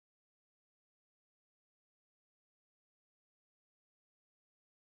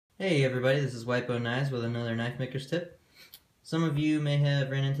Hey everybody, this is Wipo Knives with another knife maker's tip. Some of you may have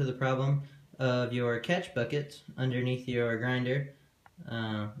ran into the problem of your catch bucket underneath your grinder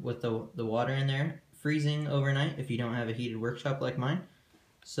with the water in there freezing overnight if you don't have a heated workshop like mine.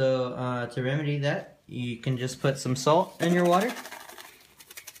 So to remedy that, you can just put some salt in your water,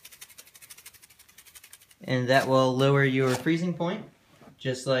 and that will lower your freezing point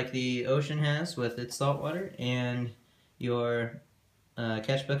just like the ocean has with its salt water, and your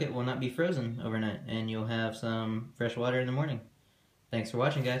catch bucket will not be frozen overnight, and you'll have some fresh water in the morning. Thanks for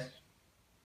watching, guys.